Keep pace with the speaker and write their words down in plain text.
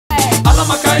ala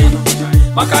makai,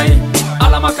 makai,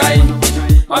 ala makai,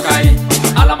 makai,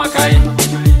 ala makai,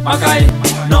 makai,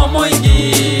 no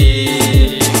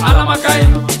moingi, ala makai.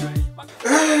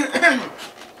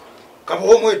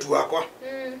 Kavuu mwetu wako.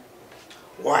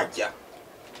 Waja.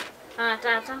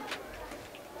 Tata.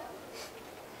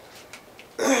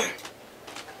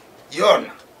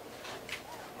 Yona.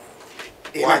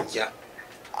 Waja.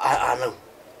 Ana.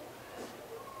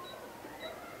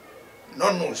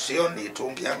 Nonu sio ni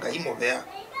tungianga imobea.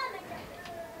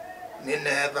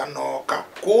 Ninetha noka.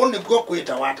 Kuni kwa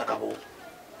kuita wata Kavuu.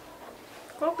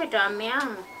 Kwa kuita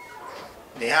miamu.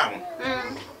 Miamu.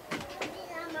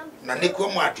 Na nikuwa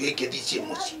mwatu ekedhichi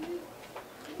musi.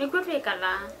 Nikuwa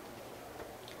tuikala.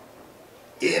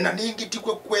 Na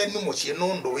ningitikwe kwenu musi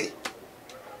nunduwe.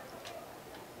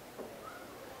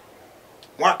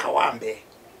 Mwaka wambe.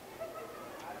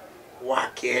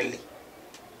 Wakeli.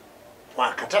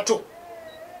 Wakatatu.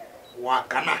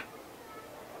 Wakana.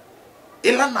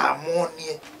 Ila na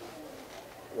amonie.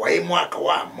 Wai mwaka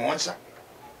wa monza.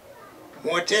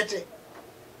 Mwotete.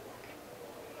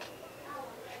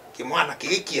 Kimwana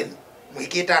kikieni.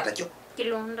 Mwikita hata cho.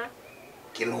 Kilunda.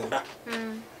 Kilunda.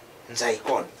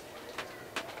 Nzaikoni.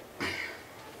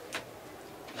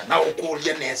 Na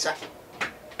ukulia nesa.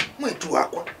 Mwetu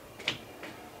wakwa.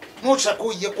 Musa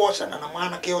kuye kosa na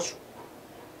mwana keosu.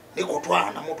 Niko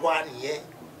twana mutwani ye.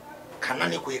 Kana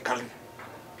ni kuikali.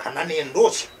 Kana ni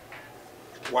ndosi.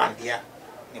 Wandia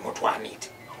ni mutwani iti.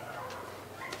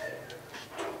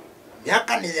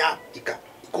 Miaka ni ya ika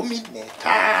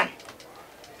 15.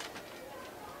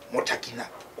 Mutakina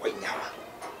kwa inyawa.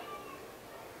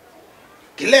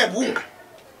 Kile bunga.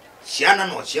 Siana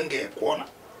no sienge kuona.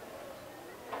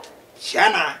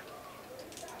 Siana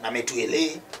na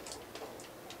metuele.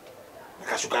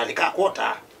 Nakasukali ka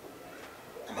kota.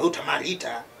 Na mauta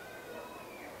marita.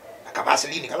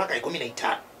 Nakabasilini kalaka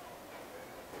 15.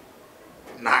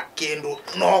 Na kendo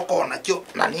noko na cho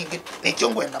na ningi ni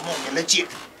chongwe na mongele chi.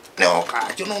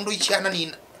 Neoka cho nundu isiana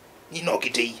ni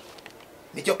nokitei.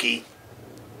 Ni choki.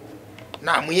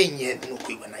 Na muyenye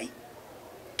nukuiwa nai.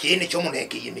 Kini chomo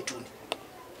neke ye mituni.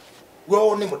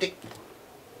 Wao ni muti.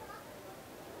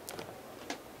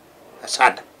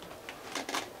 Asada.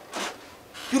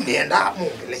 Yunienda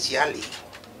mungele chiali.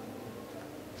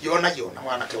 Yona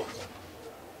mwana tewa.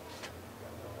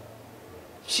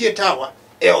 Shietawa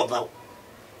eodhau.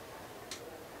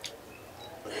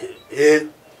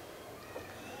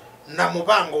 Na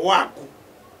mubango waku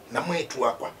na mwetu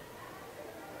wakwa.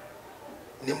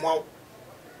 Ni mwao.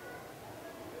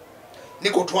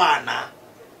 Niko twana.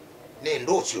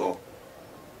 Nendo sio.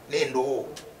 Nendo.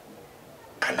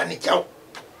 Kana ni chao.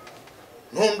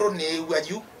 Nondo ni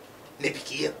waju.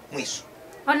 Nibikie mwiso.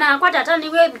 Ona kwa tata ni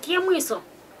wewe bikie mwiso.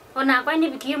 Ona kwa ni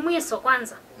bikie mwiso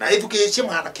kwanza. Na hivi kiesi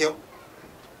mwana keo.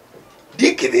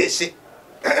 Dike bese.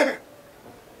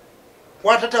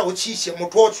 Watata uchishe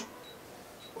mutochu.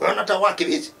 Wanata wake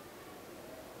bese.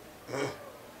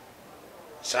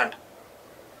 Sanda.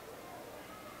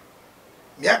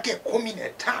 Miake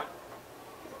 15.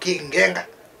 Kingenga.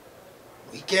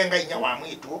 Wikenga inyawa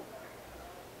mwitu.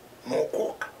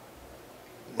 Nokoka.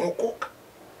 Nokoka.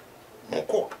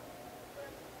 Nokoka.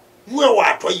 Nwe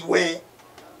watwa iwe.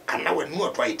 Kana we nwe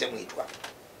watwa ite mwitwa.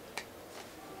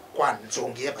 Kwa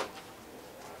nzongie ba.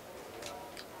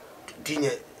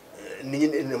 Tinye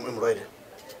ninyi mroide.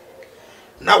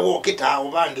 Na wokita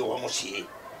ubange wa musie.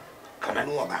 Kana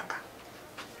nuwa banga.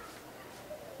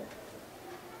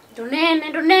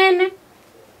 Dunene.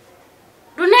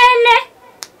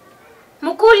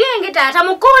 Mukulie ngitata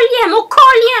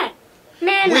mukulie.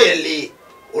 Nena. Wele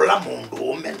ula mundu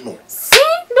umenu. Si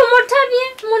ndu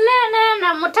munene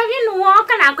na mutabye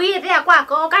nuwoka na kuithia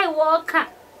kwako kai woka.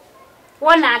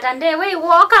 Wona atande we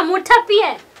woka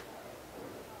mutabye.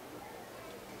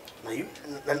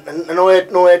 Na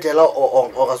no tela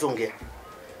o kasunge.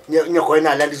 Nyoko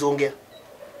ina landi zonge.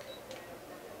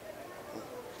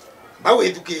 Bawe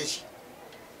edukeshi.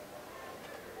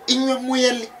 Inywe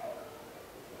mwele.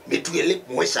 Metuele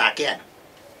mwesa akena.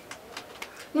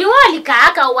 Ni wali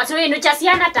kaka watu wenu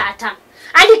chasiana tata.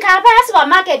 Alikaba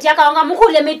supermarket yakaonga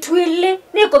mukule metwile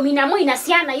neko mina mwina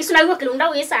siana isu na yuko kilunda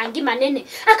wesa angi manene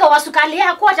akawasukali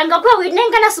yako atanga kwa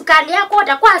winenga na sukali yako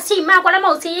atakwa sima kwa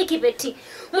lama usiye kibeti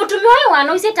mutumi wayo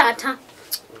wano ise tata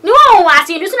ni wao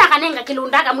wasi ndu sina kanenga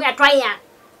kilunda kamwe atwaya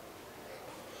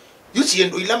yusi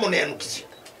endo ila monenu kisi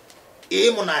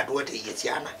mona dote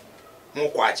yesiana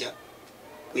mukwacha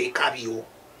we kabio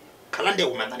kalande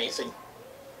umandanese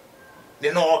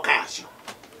neno kasio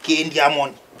kindi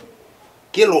amoni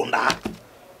kilunda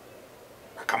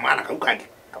akamana kaukange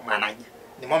kamana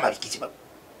ni mama bikisi ba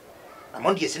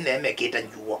namondi yesine emeketa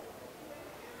njuwo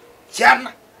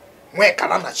ciana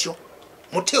mwekala nacio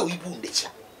muteo ibundecha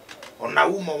ona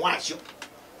umo wacio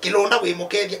kilonda we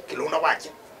mukeria kilonda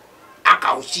wache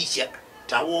akaushisha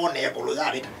tawone yakolo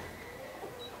yabita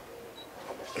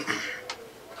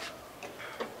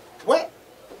we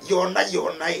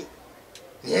yona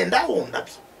nienda onda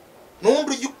bi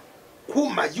nundu yu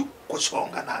kuma yu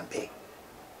kusonga nambe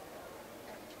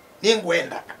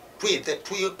ningwenda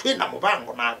twina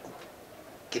mubango naku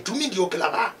kitumi ndio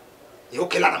kilaba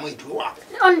yokela na mwitu wako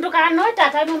onduka no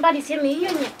tata nyumbani semi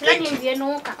hiyo nye lani mvye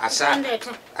nuka asante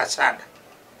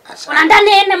unanda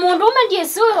nene mundu ume ndiye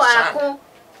suwe wako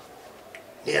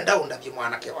nienda onda bi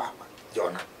mwanake wako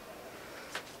Yona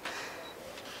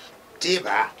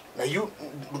tiba na yu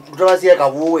mutawasia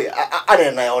Kavuu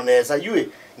anena yonesa yue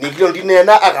nikilo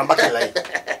ndinena akambakela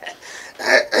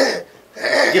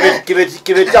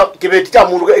kibeti cha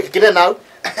mundu kinena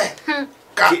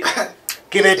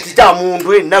kibeti cha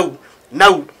mundu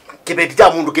nau kibeti cha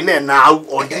mundu kinena au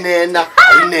ondinena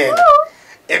inena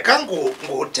ekangu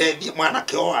ngotebi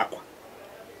mwanake wako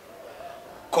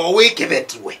kowe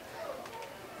kibetiwe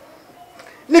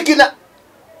nikina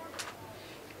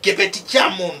kibeti cha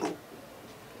mundu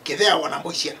kithea wana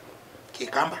mbushia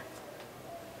kikamba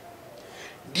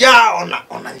dia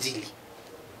ona nzili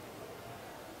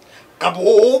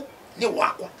Kavuu ni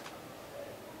wako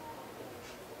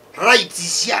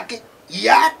rights yake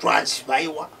ya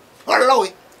transferiwa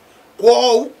walawe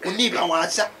kwa uniba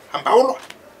wasa ambaulo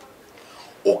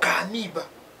ukaniba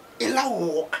ila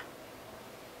uoka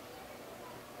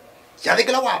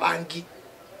yadikila wabangi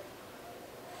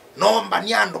nomba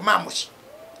nyando mamushi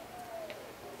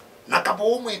na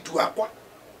Kavuu mwetu wakwa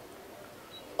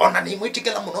ona ni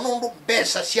mwitikila muno nundu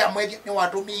besa cia mwethia ni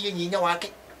watumie nyinya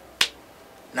wake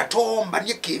na tomba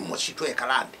ni kimushi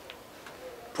twekalambi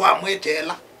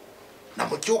twamwetela na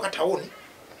muchuka tauni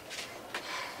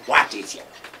watisia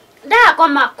ndako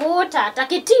makuta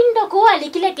takitindo kuwali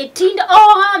kile kitindo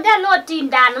nda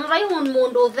lotindana mvai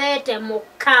mundu vete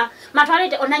muka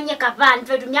matwalete onanyeka vantu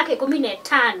vetu miaka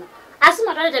 15 asi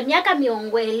matwalete miaka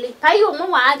 20 paiyo mwe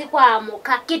waathi kwa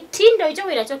muka kitindo icho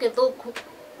wira choke thuku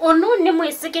onu ni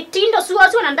mwisi kitindo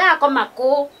suwa na ndako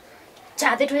maku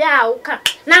chathitu yauka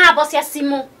na hapo cia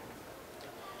simu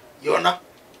Yona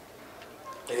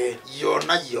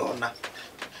Yona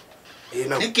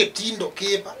ni kitindo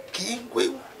kiba kingwe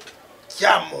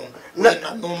cha mundu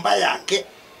na numba yake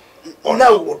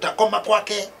ona utakoma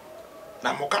kwake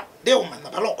na muka deo mana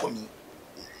balokomi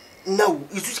nau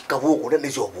isu Kavuu kona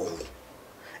nizo bongo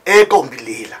eko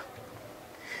mbilela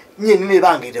nyeni ne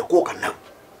bangire koka nau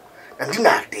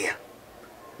ndinatea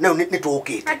nau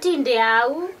nitokete atinde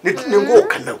au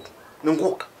ningoka nau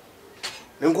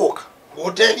ningoka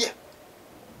utebia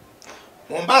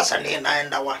Mombasa ni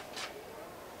naenda wa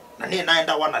na ni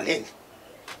naenda wana leli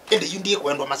ende yundi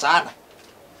kwendwa masana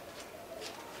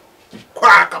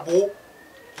kwa Kavuu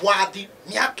wathi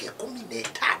miaka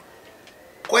 15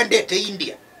 kwendete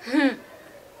India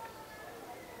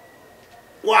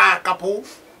kwa Kavuu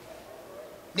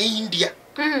ni India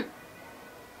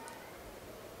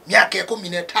miaka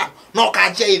 15 no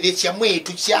kanja ithia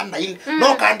mwetu ciana ile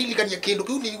no kandilikania kindu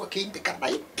kiu ni kiindika na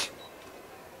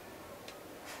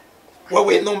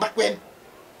wewe nomba kwenu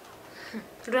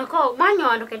Roko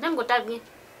manyo kete ngotabye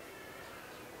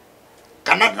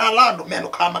kana na lando meno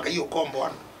kama ka hiyo kombo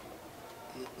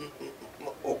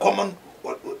o common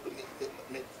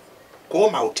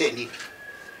koma hoteli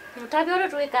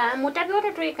mutabyo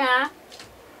tuika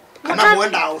kana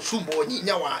mwenda usumbo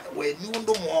nyinya wa we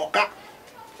nyundo mwoka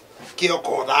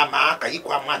kioko dhama ka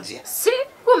ikwa mwanzia si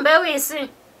kumbe wisi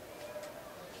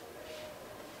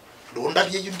ndonda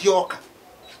bye yundioka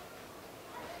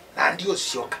na ndio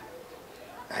sioka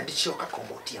na ndichoka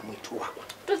komotia mwitu wako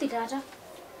tuthitata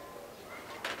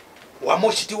wa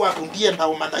moshiti wako ndiye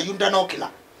ndao mana yunda nokila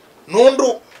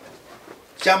nondo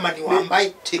chama ni wambai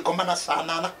tikomana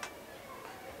sanana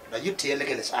na yuti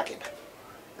elekele sakenda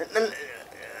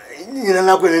nyina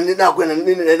nakwena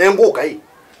nengoka hii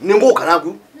ningoka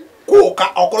naku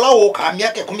kuka okola oka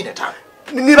miaka 15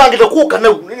 nibangite kuka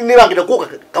nau nibangite kuka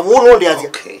Kavuu no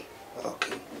ndiazia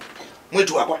okay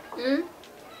mwitu wako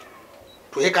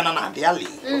tuwekana na ndiali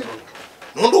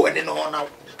nondo wende nona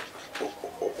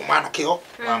umana kio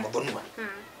wa muthonua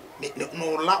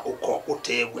nola uko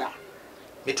utegwa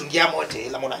mitungia mote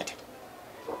la monate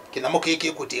kina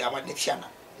mokeke kutia amadifyana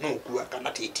no kuwa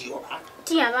kana titio ba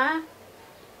tiaba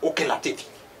ukela titi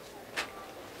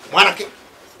mwana ke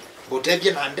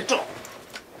botegie na ndito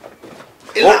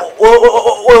ila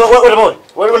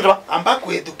what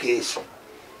ambako education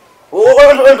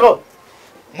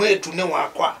mwetu ne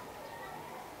wakwa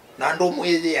na ndo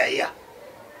mweze ya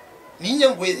ninye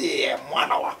ngweze ya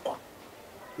mwana wakwa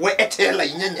we etela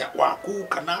inyanya waku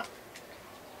kana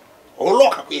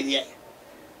oloka kwithia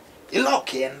ilo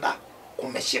kenda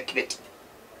kumeshia kibeti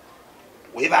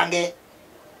webange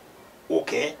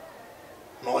okay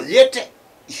no yete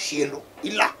ishielo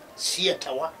ila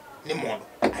sietawa ni mono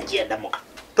ajenda moka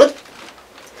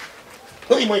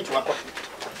Toi mwitu wako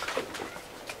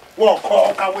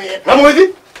woko kawe na mwizi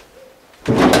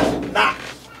na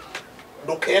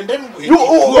dokende ngwi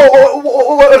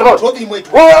what about toi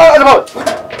mwitu what about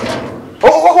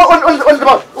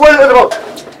what about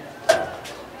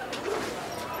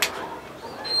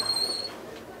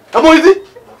na mwizi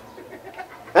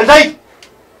and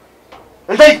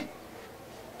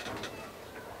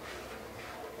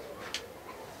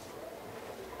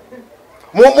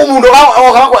mundo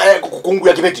ga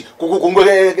kunguya kibeti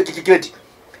kunguya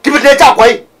kibeti cha kwa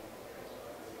hii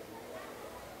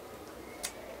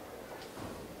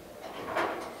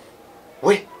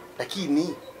we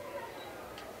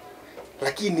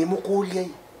lakini mukulia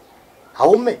hii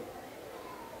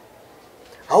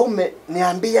haume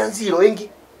niambia nziro engi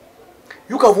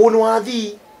yukavona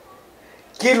wathi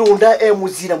kilunda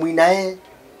muzira mwinae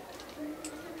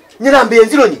nyinambia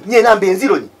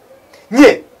nziro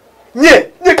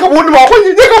nye kabuni wako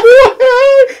nye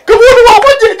kabuni wako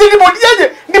nye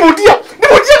ndimutia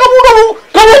kabu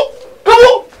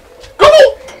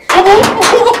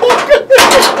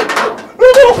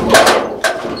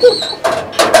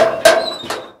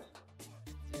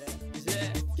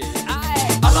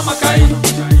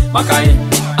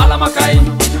ala makai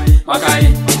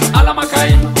ala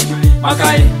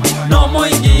makai no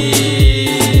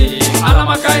moingi ala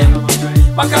makai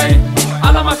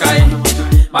ala makai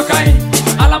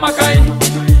ala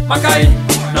makai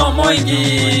no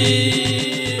moingi